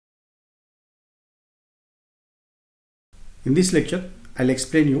In this lecture, I'll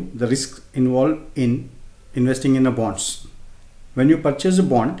explain you the risks involved in investing in a bonds. When you purchase a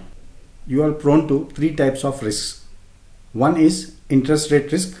bond, you are prone to three types of risks. One is interest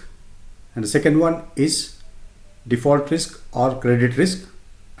rate risk, and the second one is default risk or credit risk,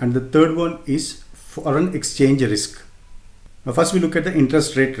 and the third one is foreign exchange risk. Now first we look at the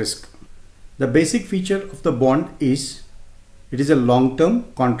interest rate risk. The basic feature of the bond is it is a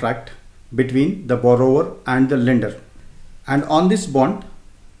long-term contract between the borrower and the lender. And on this bond,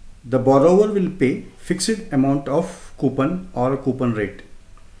 the borrower will pay fixed amount of coupon or coupon rate.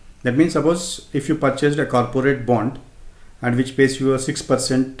 That means suppose if you purchased a corporate bond and which pays you a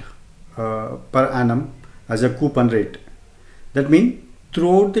 6% per annum as a coupon rate. That means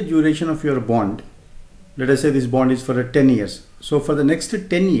throughout the duration of your bond, let us say this bond is for 10 years. So for the next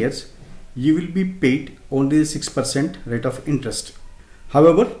 10 years, you will be paid only the 6% rate of interest.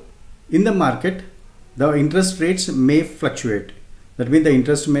 However, in the market, the interest rates may fluctuate. That means the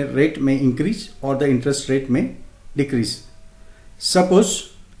interest rate may increase or the interest rate may decrease.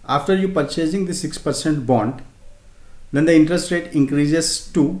 Suppose after you purchasing the 6% bond, then the interest rate increases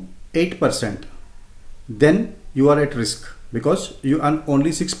to 8%. Then you are at risk because you earn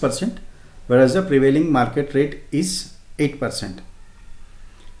only 6%, whereas the prevailing market rate is 8%.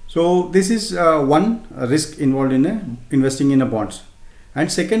 So this is one risk involved in investing in a bonds.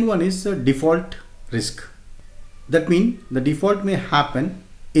 And second one is the default risk. That means the default may happen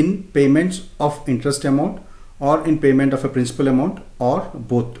in payments of interest amount or in payment of a principal amount or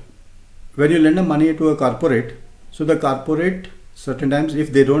both. When you lend a money to a corporate, so the corporate certain times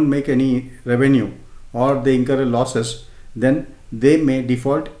if they don't make any revenue or they incur losses, then they may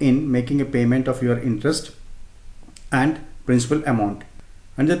default in making a payment of your interest and principal amount.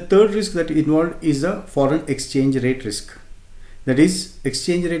 And the third risk that involved is a foreign exchange rate risk. That is,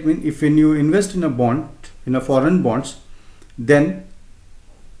 exchange rate means if when you invest in a bond, in a foreign bonds, then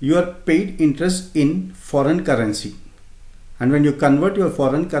you are paid interest in foreign currency. And when you convert your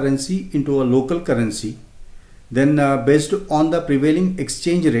foreign currency into a local currency, then based on the prevailing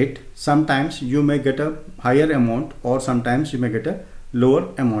exchange rate, sometimes you may get a higher amount or sometimes you may get a lower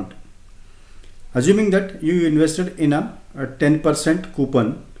amount. Assuming that you invested in a 10%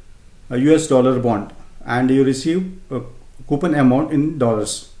 coupon, a US dollar bond, and you receive a coupon amount in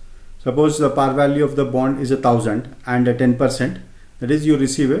dollars. Suppose the par value of the bond is 1,000 and 10%, that is you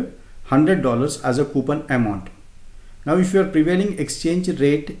receive $100 as a coupon amount. Now if your prevailing exchange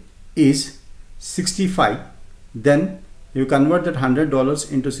rate is 65, then you convert that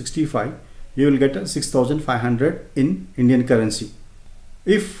 $100 into 65, you will get a 6,500 in Indian currency.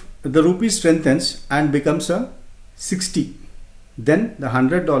 If the rupee strengthens and becomes a 60, then the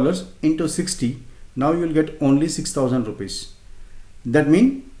 $100 into 60, now you will get only 6,000 rupees. That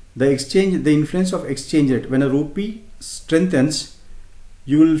means the influence of exchange rate, when a rupee strengthens,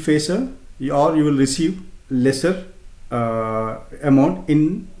 you will face you will receive lesser amount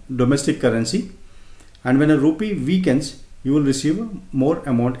in domestic currency, and when a rupee weakens, you will receive more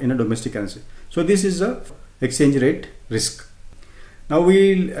amount in a domestic currency. So this is a exchange rate risk. Now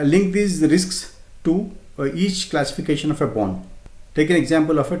we will link these risks to each classification of a bond. Take an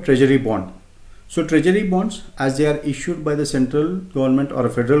example of a treasury bond. So treasury bonds, as they are issued by the central government or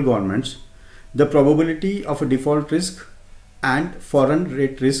federal governments, the probability of a default risk and foreign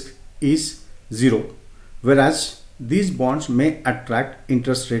rate risk is 0. Whereas these bonds may attract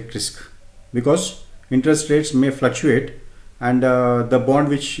interest rate risk because interest rates may fluctuate and the bond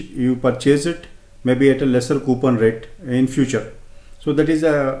which you purchase it may be at a lesser coupon rate in future. So that is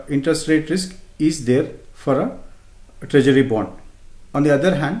a interest rate risk is there for a treasury bond. On the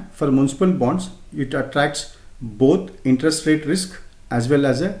other hand, for municipal bonds, it attracts both interest rate risk as well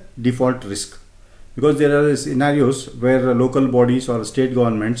as a default risk, because there are scenarios where local bodies or state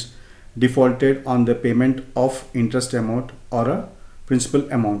governments defaulted on the payment of interest amount or a principal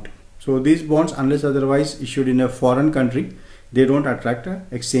amount. So these bonds, unless otherwise issued in a foreign country, they don't attract a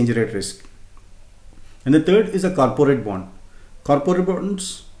exchange rate risk. And the third is a corporate bond. Corporate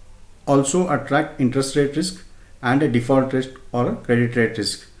bonds also attract interest rate risk and a default risk or a credit rate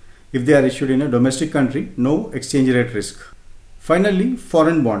risk. If they are issued in a domestic country, no exchange rate risk. Finally,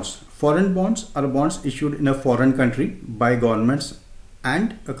 foreign bonds. Foreign bonds are bonds issued in a foreign country by governments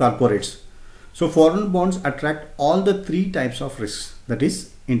and corporates. So foreign bonds attract all the three types of risks, that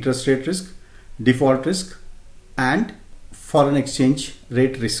is interest rate risk, default risk and foreign exchange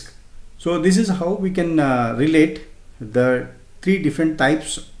rate risk. So this is how we can relate the three different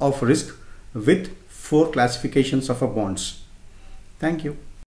types of risk with 4 classifications of a bonds. Thank you.